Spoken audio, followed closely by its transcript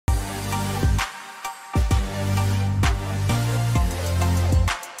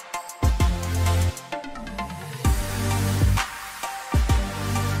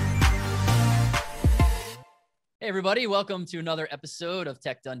everybody. Welcome to another episode of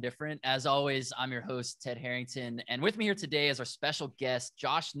Tech Done Different. As always, I'm your host, Ted Harrington. And with me here today is our special guest,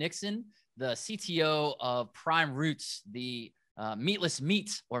 Josh Nixon, the CTO of Prime Roots, the meatless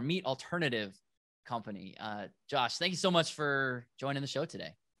meat or meat alternative company. Josh, thank you so much for joining the show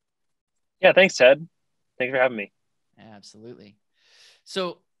today. Yeah, thanks, Ted. Thanks for having me. Absolutely.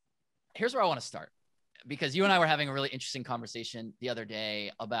 So here's where I want to start, because you and I were having a really interesting conversation the other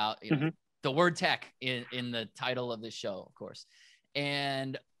day about the word tech in the title of this show, of course.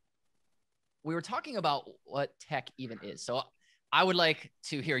 And we were talking about what tech even is. So I would like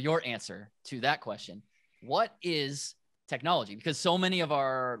to hear your answer to that question. What is technology? Because so many of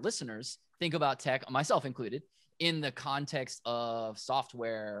our listeners think about tech, myself included, in the context of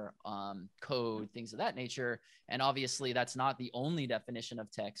software, code, things of that nature. And obviously that's not the only definition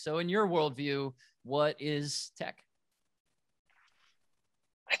of tech. So in your worldview, what is tech?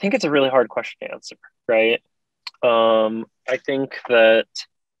 I think it's a really hard question to answer, right? I think that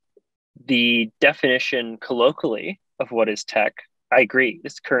the definition colloquially of what is tech, I agree,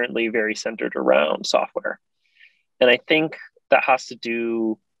 is currently very centered around software. And I think that has to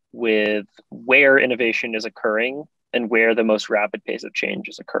do with where innovation is occurring and where the most rapid pace of change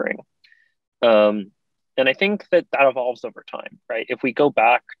is occurring. And I think that evolves over time, right? If we go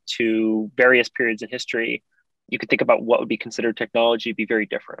back to various periods in history, you could think about what would be considered technology be very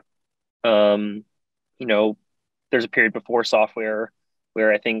different. There's a period before software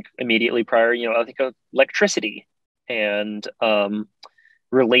where I think immediately prior, I think of electricity and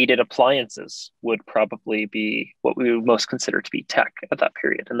related appliances would probably be what we would most consider to be tech at that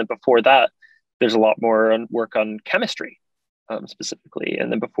period. And then before that, there's a lot more work on chemistry specifically. And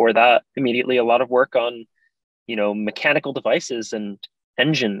then before that, immediately a lot of work on, mechanical devices and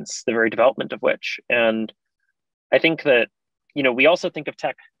engines, the very development of which. And I think that, we also think of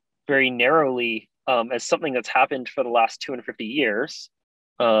tech very narrowly as something that's happened for the last 250 years.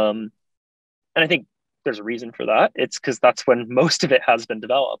 And I think there's a reason for that. It's because that's when most of it has been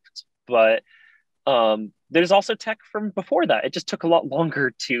developed. But there's also tech from before that. It just took a lot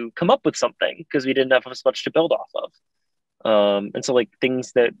longer to come up with something because we didn't have as much to build off of. And so like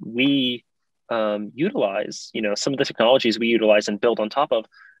things that we utilize, some of the technologies we utilize and build on top of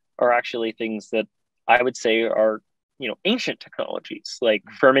are actually things that I would say are, ancient technologies, like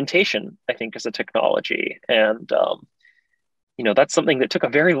fermentation, I think is a technology. And, that's something that took a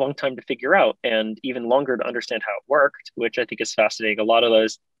very long time to figure out and even longer to understand how it worked, which I think is fascinating. A lot of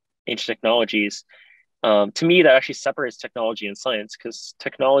those ancient technologies, to me, that actually separates technology and science, because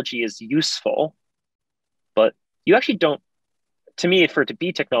technology is useful, but you actually don't, to me, for it to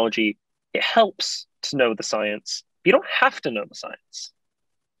be technology, it helps to know the science. You don't have to know the science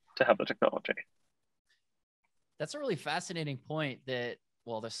to have the technology. That's a really fascinating point that,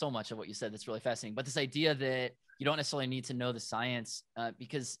 well, there's so much of what you said that's really fascinating, but this idea that you don't necessarily need to know the science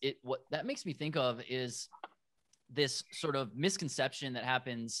because what that makes me think of is this sort of misconception that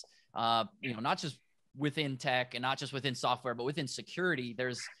happens, not just within tech and not just within software, but within security.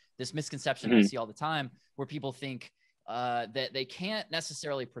 There's this misconception I see all the time where people think that they can't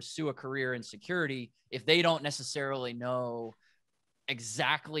necessarily pursue a career in security if they don't necessarily know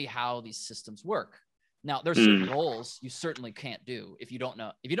exactly how these systems work. Now, there's certain roles you certainly can't do if you don't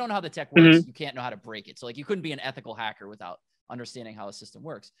know how the tech works. You can't know how to break it. So like you couldn't be an ethical hacker without understanding how a system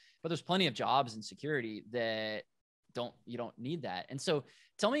works. But there's plenty of jobs in security that you don't need that. And so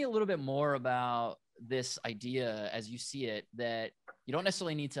tell me a little bit more about this idea as you see it, that you don't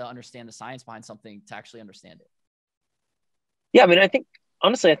necessarily need to understand the science behind something to actually understand it. Yeah, I mean, I think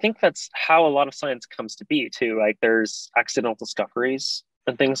that's how a lot of science comes to be too. Like there's accidental discoveries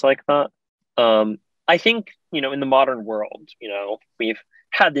and things like that. I think, in the modern world, we've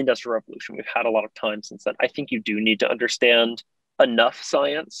had the Industrial Revolution. We've had a lot of time since then. I think you do need to understand enough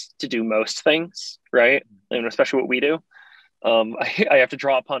science to do most things, right? And especially what we do. I have to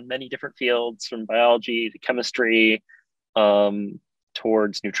draw upon many different fields, from biology to chemistry,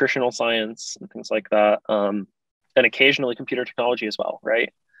 towards nutritional science and things like that. And occasionally computer technology as well,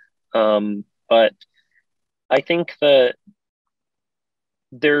 right? But I think that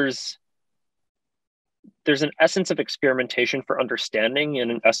there's an essence of experimentation for understanding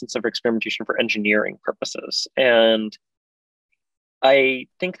and an essence of experimentation for engineering purposes. And I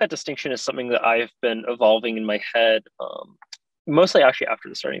think that distinction is something that I've been evolving in my head, mostly actually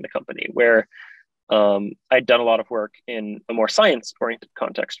after starting the company, where I'd done a lot of work in a more science-oriented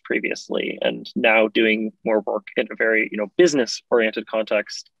context previously, and now doing more work in a very, business-oriented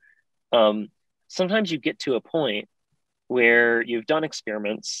context. Sometimes you get to a point where you've done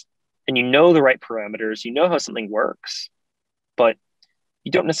experiments and you know the right parameters, you know how something works, but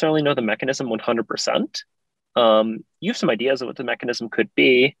you don't necessarily know the mechanism 100%. You have some ideas of what the mechanism could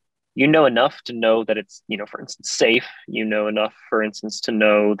be. You know enough to know that it's, for instance, safe. You know enough, for instance, to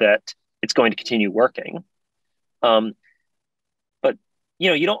know that it's going to continue working. Um, but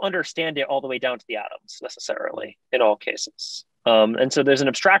you don't understand it all the way down to the atoms necessarily in all cases. And so there's an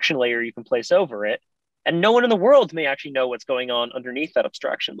abstraction layer you can place over it, and no one in the world may actually know what's going on underneath that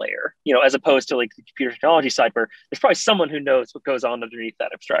abstraction layer. As opposed to like the computer technology side, where there's probably someone who knows what goes on underneath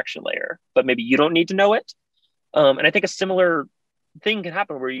that abstraction layer, but maybe you don't need to know it. And I think a similar thing can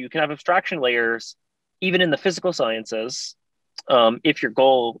happen where you can have abstraction layers even in the physical sciences, if your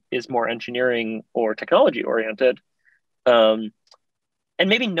goal is more engineering or technology oriented. Um, and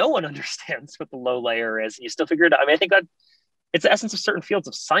maybe no one understands what the low layer is. You still figure it out. I mean, I think that it's the essence of certain fields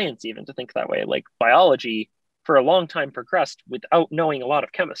of science, even to think that way. Like biology, for a long time, progressed without knowing a lot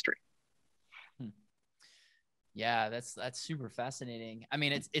of chemistry. Yeah, that's super fascinating. I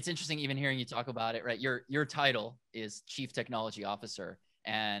mean, it's interesting even hearing you talk about it, right? Your title is Chief Technology Officer,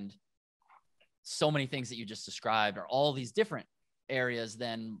 and so many things that you just described are all these different areas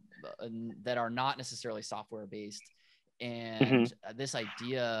then that are not necessarily software based. And this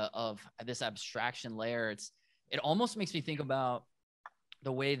idea of this abstraction layer, it almost makes me think about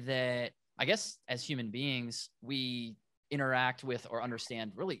the way that I guess as human beings we interact with or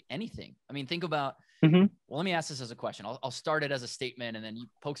understand really anything. I mean, think about well, let me ask this as a question. I'll start it as a statement and then you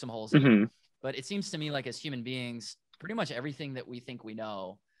poke some holes in it. But it seems to me like as human beings, pretty much everything that we think we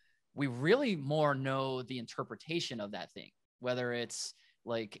know, we really more know the interpretation of that thing, whether it's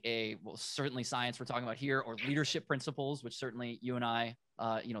like certainly science we're talking about here, or leadership principles, which certainly you and I,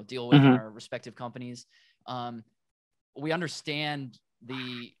 deal with in our respective companies. We understand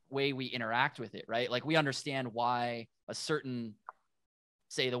the way we interact with it, right? Like we understand why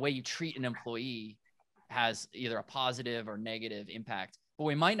say the way you treat an employee has either a positive or negative impact, but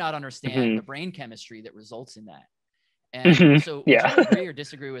we might not understand the brain chemistry that results in that. And so would you agree or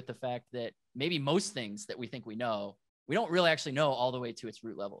disagree with the fact that maybe most things that we think we know, we don't really actually know all the way to its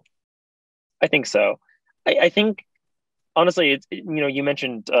root level? I think so. I think honestly, you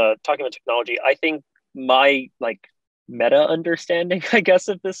mentioned talking about technology. I think my like meta understanding, I guess,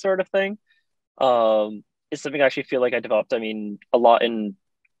 of this sort of thing is something I actually feel like I developed. I mean, a lot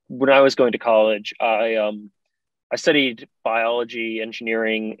when I was going to college. I studied biology,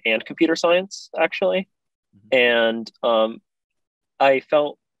 engineering, and computer science actually, and I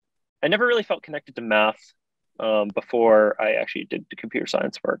never really felt connected to math before I actually did the computer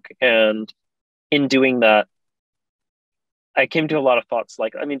science work, and in doing that, I came to a lot of thoughts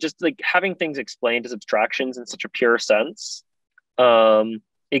like, I mean, just like having things explained as abstractions in such a pure sense.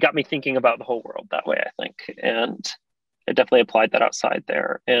 It got me thinking about the whole world that way, I think. And I definitely applied that outside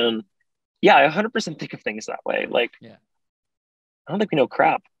there. And yeah, I 100% think of things that way. Like, yeah. I don't think we know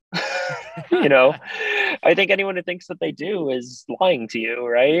crap. I think anyone who thinks that they do is lying to you,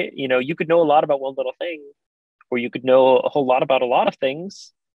 right? You could know a lot about one little thing, or you could know a whole lot about a lot of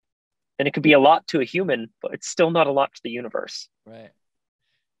things. And it could be a lot to a human, but it's still not a lot to the universe. Right.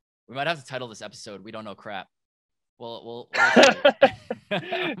 We might have to title this episode "We Don't Know Crap." We'll Maybe.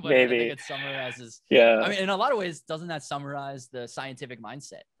 I think it summarizes. Yeah. I mean, in a lot of ways, doesn't that summarize the scientific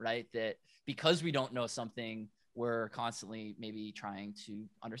mindset, right? That because we don't know something, we're constantly maybe trying to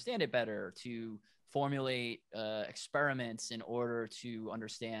understand it better, to formulate experiments in order to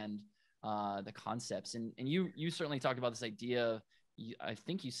understand the concepts. And you certainly talked about this idea. I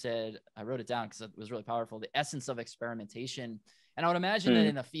think you said, I wrote it down because it was really powerful, the essence of experimentation. And I would imagine that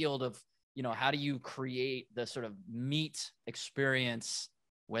in the field of, how do you create the sort of meat experience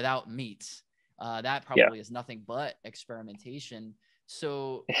without meat? That probably is nothing but experimentation.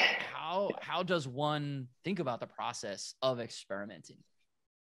 So how does one think about the process of experimenting?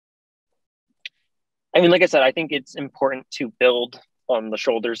 I mean, like I said, I think it's important to build on the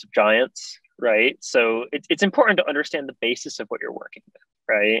shoulders of giants, right? So it's important to understand the basis of what you're working with,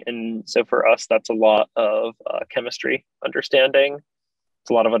 right? And so for us, that's a lot of chemistry understanding. It's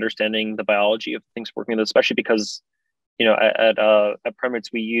a lot of understanding the biology of things working with, especially because, at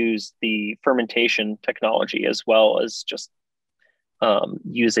Primates, we use the fermentation technology as well as just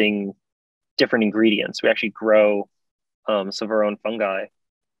using different ingredients. We actually grow some of our own fungi.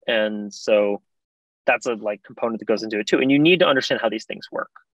 And so that's a component that goes into it too. And you need to understand how these things work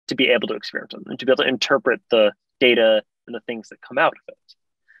to be able to experiment them and to be able to interpret the data and the things that come out of it.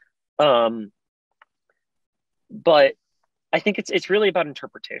 But I think it's really about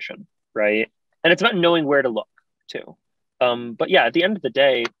interpretation, right? And it's about knowing where to look too. But yeah, at the end of the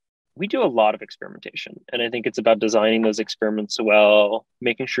day, we do a lot of experimentation. And I think it's about designing those experiments well,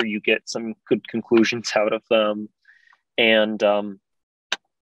 making sure you get some good conclusions out of them. And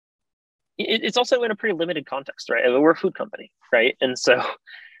it's also in a pretty limited context, right? We're a food company, right? And so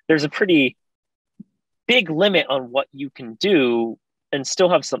there's a pretty big limit on what you can do and still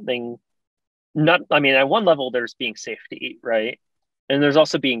have something not, I mean, at one level, there's being safe to eat, right? And there's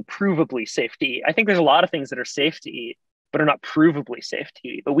also being provably safe to eat. I think there's a lot of things that are safe to eat, but are not provably safe to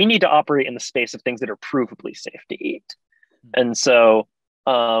eat. But we need to operate in the space of things that are provably safe to eat. And so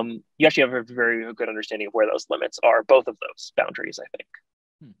you actually have a very good understanding of where those limits are, both of those boundaries, I think.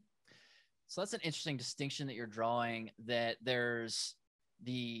 So that's an interesting distinction that you're drawing, that there's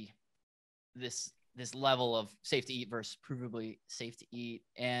this level of safe to eat versus provably safe to eat.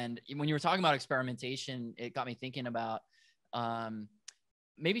 And when you were talking about experimentation, it got me thinking about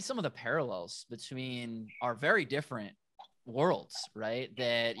maybe some of the parallels between our very different worlds, right?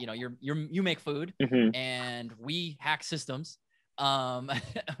 That, you know, you make food and we hack systems.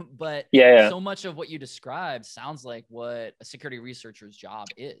 But so much of what you described sounds like what a security researcher's job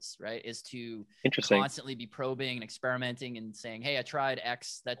is, right? Is to constantly be probing and experimenting and saying, hey, I tried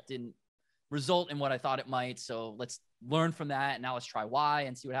X, that didn't result in what I thought it might. So let's learn from that. And now let's try Y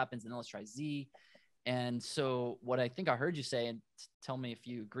and see what happens. And then let's try Z. And so what I think I heard you say, and tell me if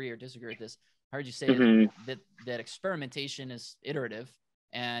you agree or disagree with this, I heard you say that experimentation is iterative,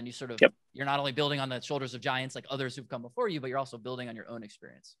 and you sort of, you're not only building on the shoulders of giants like others who've come before you, but you're also building on your own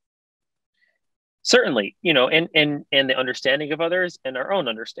experience. Certainly, you know, and the understanding of others and our own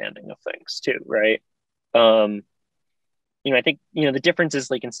understanding of things too, right? You know, I think, you know, the difference is,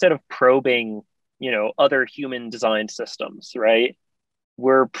 like, instead of probing, you know, other human designed systems, right?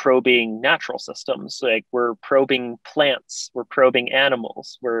 We're probing natural systems. Like, we're probing plants, we're probing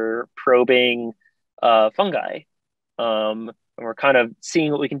animals, we're probing fungi. And we're kind of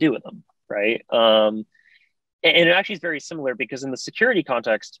seeing what we can do with them, right? And it actually is very similar, because in the security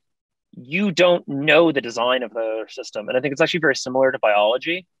context, you don't know the design of the system. And I think it's actually very similar to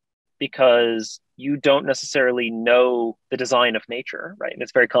biology, because you don't necessarily know the design of nature, right? And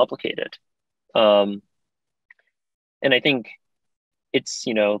it's very complicated. And I think it's,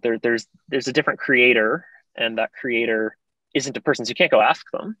 you know, there's a different creator, and that creator isn't a person, so you can't go ask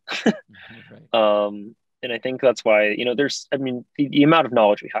them. And I think that's why, you know, there's, I mean, the amount of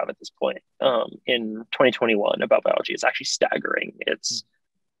knowledge we have at this point in 2021 about biology is actually staggering. It's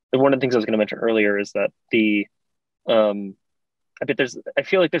one of the things I was going to mention earlier is that I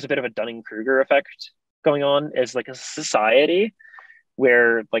feel like there's a bit of a Dunning-Kruger effect going on as, like, a society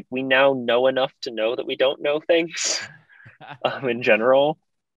where, like, we now know enough to know that we don't know things in general.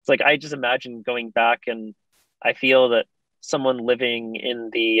 It's like, I just imagine going back, and I feel that someone living in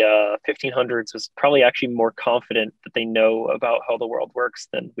the 1500s was probably actually more confident that they know about how the world works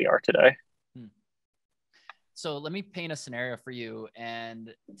than we are today. So let me paint a scenario for you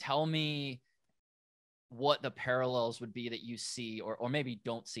and tell me what the parallels would be that you see, or maybe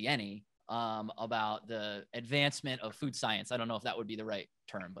don't see any, about the advancement of food science. I don't know if that would be the right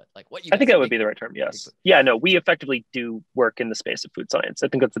term, but like what you, I think that would be the right term. Yes. Yeah, no, we effectively do work in the space of food science. I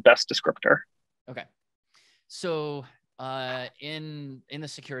think that's the best descriptor. Okay. So in the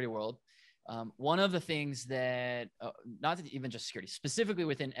security world, one of the things that, not even just security, specifically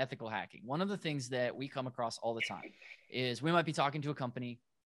within ethical hacking, one of the things that we come across all the time is we might be talking to a company,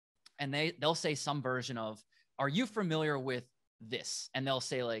 and they'll say some version of, are you familiar with this? And they'll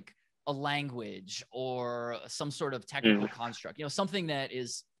say, like, a language or some sort of technical construct, you know, something that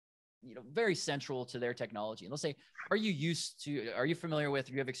is, you know, very central to their technology. And they'll say, are you familiar with,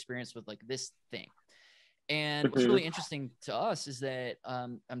 or you have experience with, like, this thing? And what's really interesting to us is that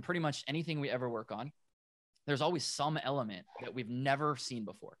on pretty much anything we ever work on, there's always some element that we've never seen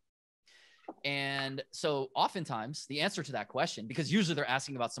before. And so oftentimes the answer to that question, because usually they're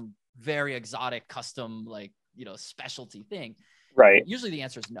asking about some very exotic, custom, like, you know, specialty thing, right? Usually the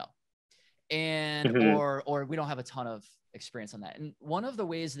answer is no. And or we don't have a ton of experience on that. And one of the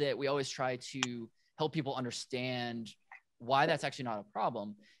ways that we always try to help people understand why that's actually not a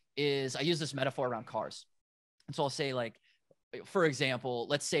problem is I use this metaphor around cars. And so I'll say, like, for example,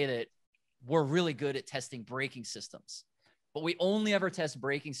 let's say that we're really good at testing braking systems, but we only ever test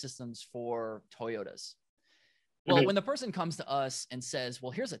braking systems for Toyotas. Well, when the person comes to us and says,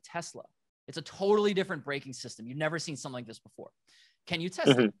 well, here's a Tesla, it's a totally different braking system. You've never seen something like this before. Can you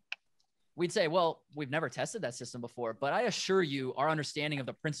test it? We'd say, well, we've never tested that system before, but I assure you, our understanding of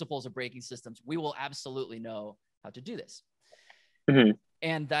the principles of braking systems, we will absolutely know how to do this.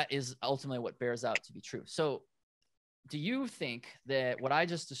 And that is ultimately what bears out to be true. So do you think that what I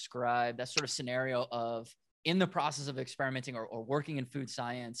just described, that sort of scenario of in the process of experimenting or working in food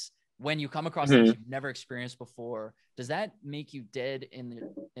science, when you come across things Mhm. you've never experienced before, does that make you dead in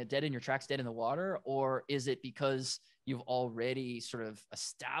your tracks, dead in the water? Or is it because you've already sort of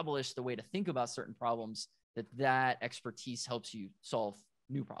established the way to think about certain problems that expertise helps you solve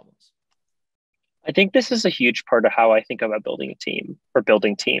new problems? I think this is a huge part of how I think about building a team or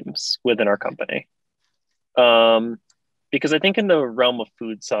building teams within our Okay. company. Um, because I think in the realm of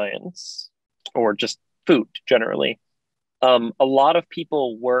food science or just food generally, a lot of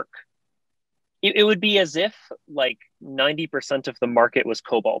people work. It would be as if like 90% of the market was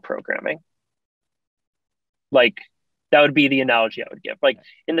COBOL programming. Like that would be the analogy I would give. Like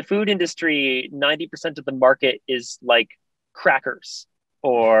in the food industry, 90% of the market is like crackers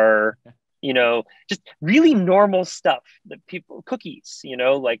or, just really normal stuff that people, cookies,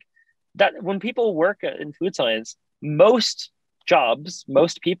 like that. When people work in food science, most jobs,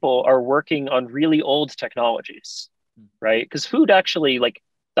 most people are working on really old technologies, right? Because food actually, like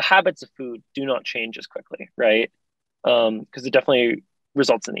the habits of food do not change as quickly, right? Because it definitely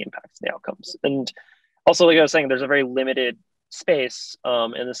results in the impacts and the outcomes. And also, like I was saying, there's a very limited space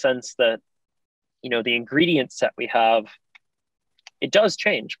in the sense that the ingredient set we have, it does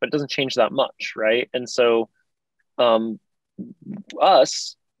change, but it doesn't change that much, right? And so um,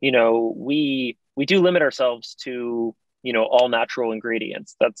 us, we do limit ourselves to all natural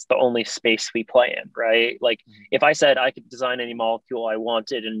ingredients. That's the only space we play in, right? Like Mm-hmm. if I said I could design any molecule I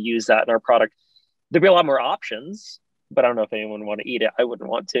wanted and use that in our product, there'd be a lot more options, but I don't know if anyone would want to eat it. I wouldn't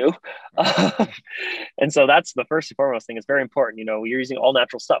want to. Right. And so that's the first and foremost thing. It's very important. You're using all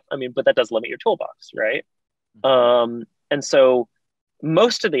natural stuff. I mean, but that does limit your toolbox, right? Mm-hmm. And so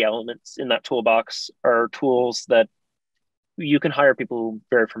most of the elements in that toolbox are tools that you can hire people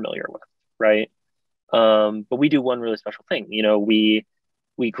very familiar with, right? But we do one really special thing.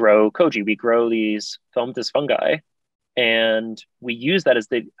 We grow koji, we grow these filamentous fungi, and we use that as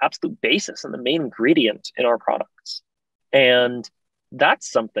the absolute basis and the main ingredient in our products. And that's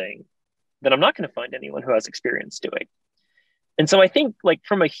something that I'm not going to find anyone who has experience doing. And so I think, like,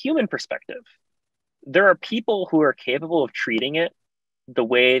 from a human perspective, there are people who are capable of treating it the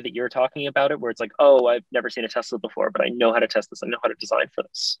way that you're talking about it, where it's like, oh, I've never seen a Tesla before, but I know how to test this. I know how to design for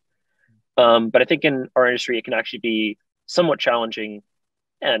this. But I think in our industry, it can actually be somewhat challenging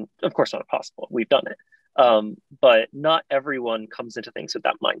and, of course, not impossible. We've done it. But not everyone comes into things with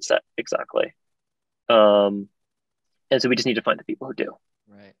that mindset exactly. Um, and so we just need to find the people who do.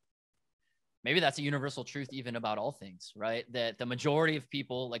 Right. Maybe that's a universal truth even about all things, right? That the majority of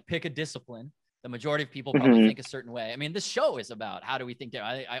people, like, pick a discipline, the majority of people probably Mm-hmm. think a certain way. I mean, this show is about how do we think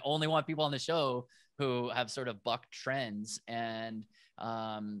different. I only want people on the show who have sort of bucked trends,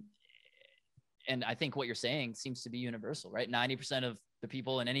 um, and I think what you're saying seems to be universal, right? 90% of the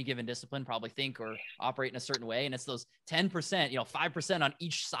people in any given discipline probably think or operate in a certain way. And it's those 10%, 5% on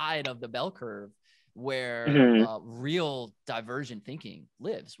each side of the bell curve where Mm-hmm. real divergent thinking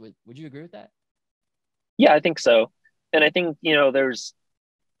lives. Would you agree with that? Yeah, I think so. And I think, there's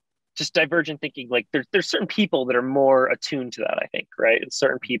just divergent thinking. Like there's certain people that are more attuned to that, I think, right? And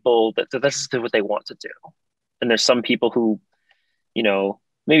certain people that this is what they want to do. And there's some people who,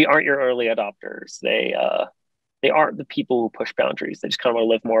 maybe aren't your early adopters. They aren't the people who push boundaries. They just kind of want to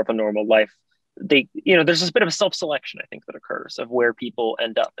live more of a normal life. There's this bit of a self-selection, I think, that occurs of where people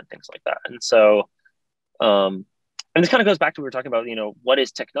end up and things like that. And so, and this kind of goes back to what we were talking about, what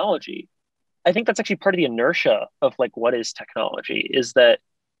is technology? I think that's actually part of the inertia of like, what is technology is that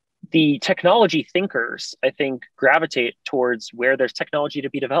the technology thinkers, I think, gravitate towards where there's technology to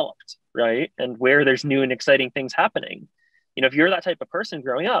be developed, right? And where there's new and exciting things happening. If you're that type of person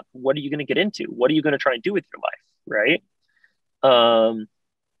growing up, what are you going to get into? What are you going to try and do with your life, right?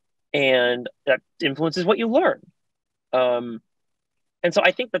 And that influences what you learn. Um, and so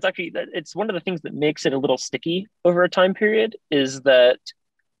I think that's actually it's one of the things that makes it a little sticky over a time period is that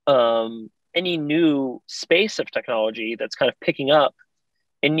any new space of technology that's kind of picking up,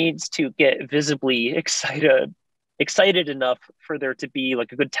 it needs to get visibly excited enough for there to be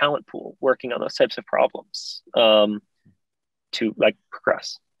like a good talent pool working on those types of problems to like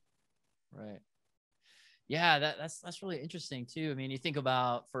progress. Right. Yeah, that's really interesting too. I mean, you think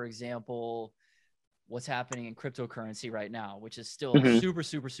about, for example, what's happening in cryptocurrency right now, which is still Mm-hmm. super,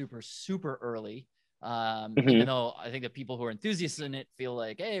 super, super, super early. Mm-hmm. Even though I think the people who are enthusiasts in it feel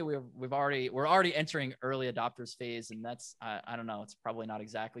like, hey, we're already entering early adopters phase, and that's I don't know, it's probably not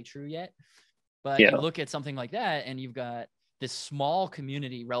exactly true yet. But you Yeah. look at something like that, and you've got this small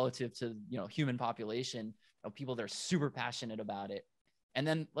community relative to human population of people that are super passionate about it, and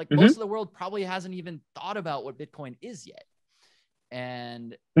then like Mm-hmm. most of the world probably hasn't even thought about what Bitcoin is yet.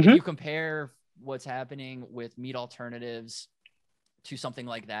 And if Mm-hmm. you compare what's happening with meat alternatives to something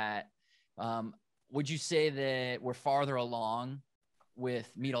like that, would you say that we're farther along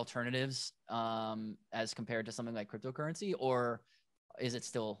with meat alternatives as compared to something like cryptocurrency, or is it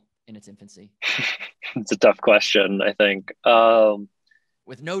still in its infancy? It's a tough question, I think.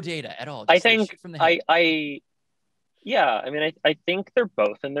 With no data at all, I just like think shoot from the hip. yeah, I mean, I think they're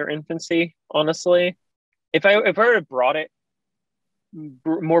both in their infancy, honestly. If I were to brought it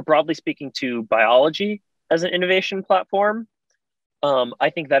more broadly speaking to biology as an innovation platform, I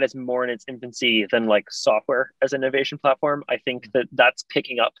think that is more in its infancy than like software as an innovation platform. I think that that's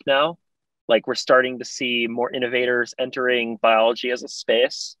picking up now. Like we're starting to see more innovators entering biology as a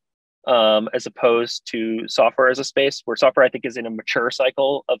space, as opposed to software as a space, where software I think is in a mature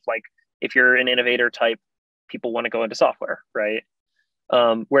cycle of like, if you're an innovator type, people want to go into software, right?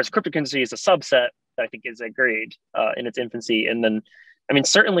 Whereas cryptocurrency is a subset that I think is agreed in its infancy. And then, I mean,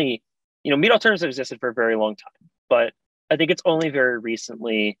 certainly, meat alternatives have existed for a very long time, but I think it's only very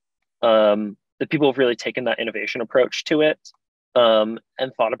recently that people have really taken that innovation approach to it, and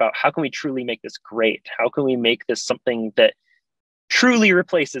thought about how can we truly make this great? How can we make this something that truly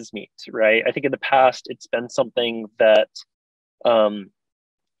replaces meat, right? I think in the past, it's been something that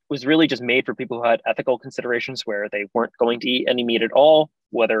was really just made for people who had ethical considerations where they weren't going to eat any meat at all,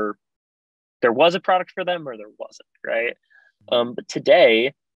 whether there was a product for them or there wasn't, right? But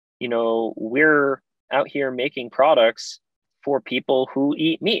today, we're out here making products for people who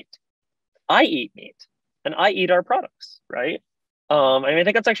eat meat. I eat meat and I eat our products, right? I mean, I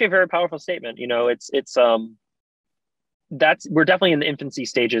think that's actually a very powerful statement. That's we're definitely in the infancy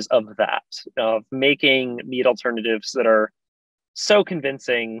stages of that, of making meat alternatives that are so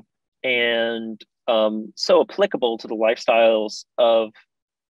convincing and so applicable to the lifestyles of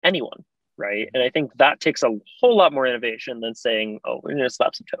anyone, right? And I think that takes a whole lot more innovation than saying, "Oh, we're going to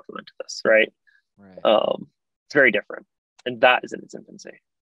slap some tofu into this," right? Right. It's very different, and that is in its infancy.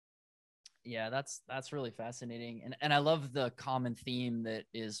 Yeah, that's really fascinating, and I love the common theme that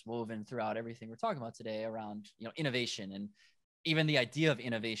is woven throughout everything we're talking about today around innovation, and even the idea of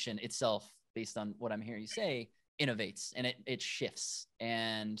innovation itself, based on what I'm hearing you say, innovates and it shifts.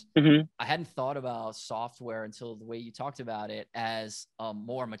 And I hadn't thought about software until the way you talked about it as a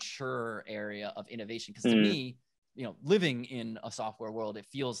more mature area of innovation. Because to me, living in a software world, it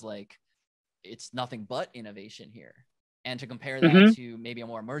feels like it's nothing but innovation here. And to compare that to maybe a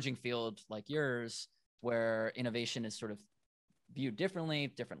more emerging field like yours, where innovation is sort of viewed differently,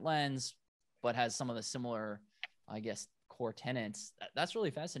 different lens, but has some of the similar, I guess, core tenets. That's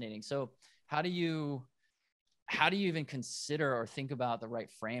really fascinating. So how do you even consider or think about the right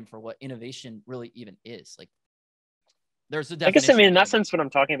frame for what innovation really even is? Like, there's a definition. I guess, I mean, in that sense, when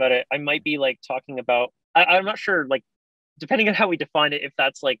I'm talking about it, I might be like talking about, I'm not sure, like, depending on how we define it, if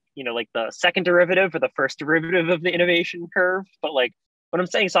that's like, like the second derivative or the first derivative of the innovation curve. But like when I'm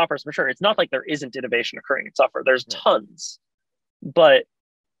saying software, for sure, it's not like there isn't innovation occurring in software. There's tons. But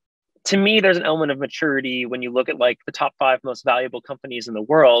to me, there's an element of maturity when you look at like the top 5 most valuable companies in the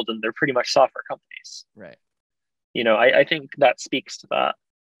world, and they're pretty much software companies. Right. I think that speaks to that.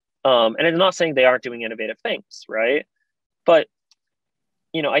 And I'm not saying they aren't doing innovative things, right? But,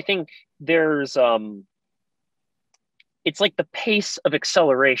 I think there's, it's like the pace of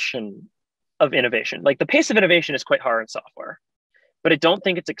acceleration of innovation. Like the pace of innovation is quite hard in software, but I don't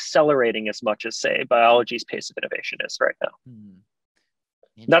think it's accelerating as much as, say, biology's pace of innovation is right now.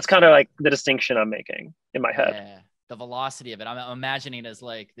 That's kind of like the distinction I'm making in my head. Yeah, the velocity of it. I'm imagining it as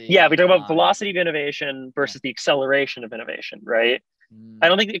like the... Yeah, we talk about velocity of innovation versus the acceleration of innovation, right? I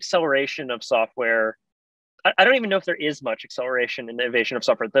don't think the acceleration of software... I don't even know if there is much acceleration in the innovation of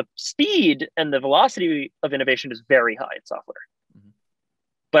software. The speed and the velocity of innovation is very high in software.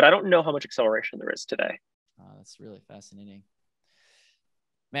 But I don't know how much acceleration there is today. Oh, that's really fascinating.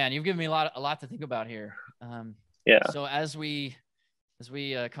 Man, you've given me a lot to think about here. Yeah. So as we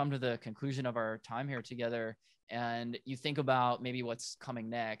come to the conclusion of our time here together, and you think about maybe what's coming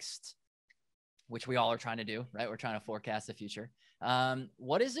next, which we all are trying to do, right? We're trying to forecast the future.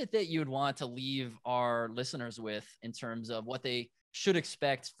 What is it that you'd want to leave our listeners with in terms of what they should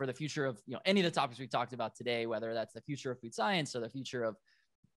expect for the future of any of the topics we talked about today, whether that's the future of food science or the future of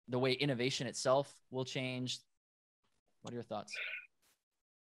the way innovation itself will change? What are your thoughts?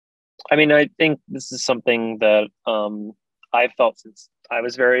 I mean, I think this is something that I've felt since I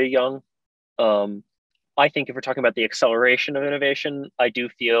was very young. I think if we're talking about the acceleration of innovation, I do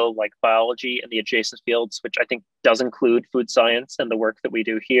feel like biology and the adjacent fields, which I think does include food science and the work that we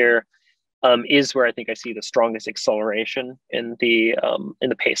do here, is where I think I see the strongest acceleration in the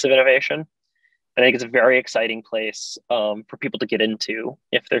pace of innovation. And I think it's a very exciting place for people to get into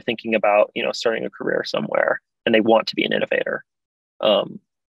if they're thinking about starting a career somewhere and they want to be an innovator.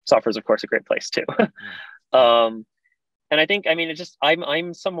 Software is, of course, a great place too. um, and I think, I mean,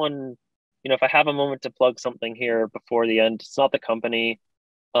 I'm someone, if I have a moment to plug something here before the end, it's not the company.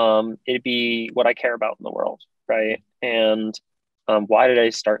 It'd be what I care about in the world, right? And why did I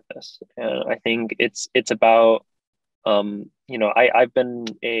start this? And I think it's about, I've been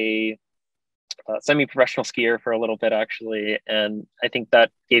a semi-professional skier for a little bit actually, and I think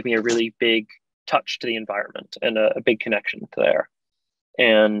that gave me a really big touch to the environment and a big connection to there.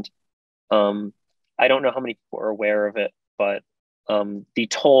 And I don't know how many people are aware of it, but the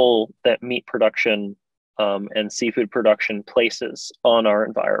toll that meat production and seafood production places on our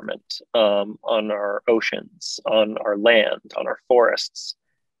environment, on our oceans, on our land, on our forests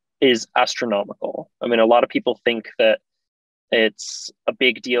is astronomical. I mean, a lot of people think that it's a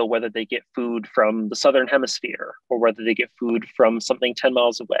big deal whether they get food from the southern hemisphere or whether they get food from something 10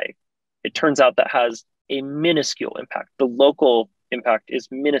 miles away. It turns out that has a minuscule impact. The local impact is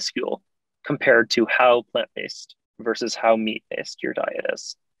minuscule compared to how plant-based versus how meat-based your diet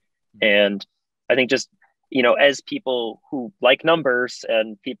is. And I think just, as people who like numbers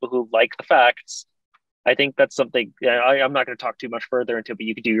and people who like the facts, I think that's something I'm not going to talk too much further into, but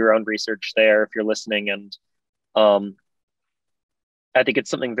you could do your own research there if you're listening. And I think it's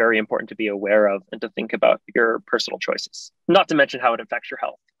something very important to be aware of and to think about your personal choices, not to mention how it affects your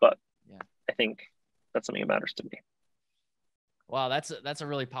health. But yeah, I think that's something that matters to me. Wow, that's a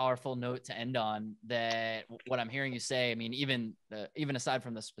really powerful note to end on. That what I'm hearing you say, I mean, even aside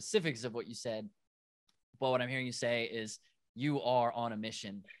from the specifics of what you said, but what I'm hearing you say is you are on a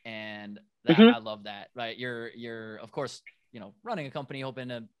mission, and that, I love that. Right? You're of course, running a company, hoping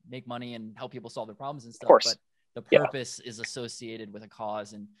to make money and help people solve their problems and stuff. But the purpose is associated with a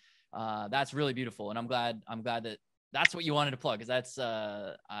cause, and that's really beautiful. And I'm glad that that's what you wanted to plug, because that's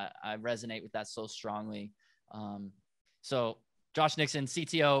I resonate with that so strongly. So Josh Nixon,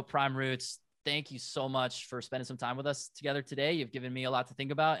 CTO, Prime Roots, thank you so much for spending some time with us together today. You've given me a lot to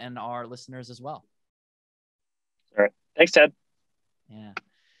think about, and our listeners as well. All right. Thanks, Ted. Yeah.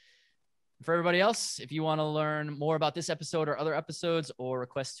 For everybody else, if you want to learn more about this episode or other episodes or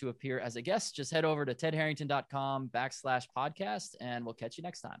request to appear as a guest, just head over to tedharrington.com/podcast, and we'll catch you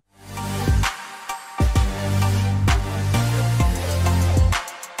next time.